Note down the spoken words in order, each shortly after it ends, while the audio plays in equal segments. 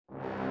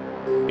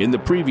In the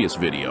previous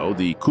video,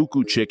 the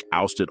cuckoo chick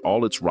ousted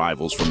all its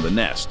rivals from the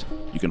nest.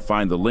 You can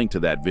find the link to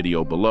that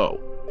video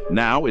below.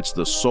 Now it's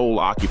the sole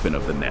occupant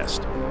of the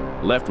nest.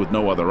 Left with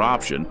no other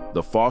option,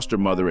 the foster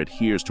mother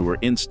adheres to her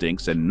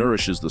instincts and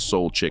nourishes the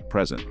sole chick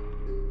present.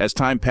 As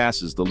time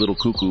passes, the little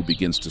cuckoo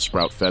begins to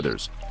sprout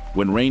feathers.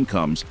 When rain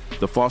comes,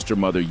 the foster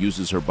mother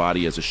uses her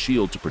body as a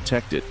shield to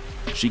protect it.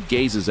 She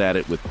gazes at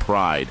it with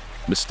pride,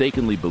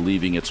 mistakenly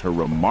believing it's her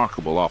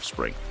remarkable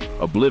offspring,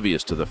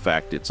 oblivious to the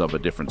fact it's of a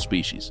different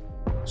species.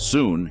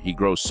 Soon, he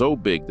grows so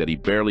big that he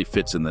barely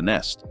fits in the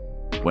nest.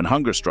 When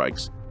hunger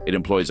strikes, it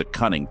employs a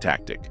cunning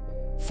tactic,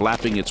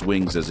 flapping its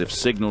wings as if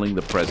signaling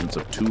the presence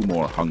of 2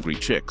 more hungry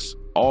chicks,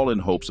 all in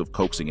hopes of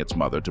coaxing its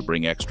mother to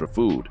bring extra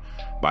food.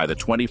 By the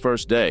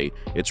 21st day,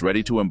 it's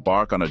ready to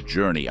embark on a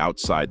journey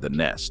outside the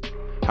nest.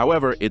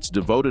 However, its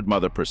devoted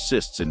mother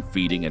persists in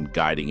feeding and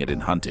guiding it in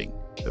hunting.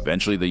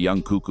 Eventually, the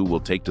young cuckoo will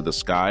take to the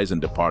skies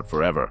and depart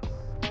forever.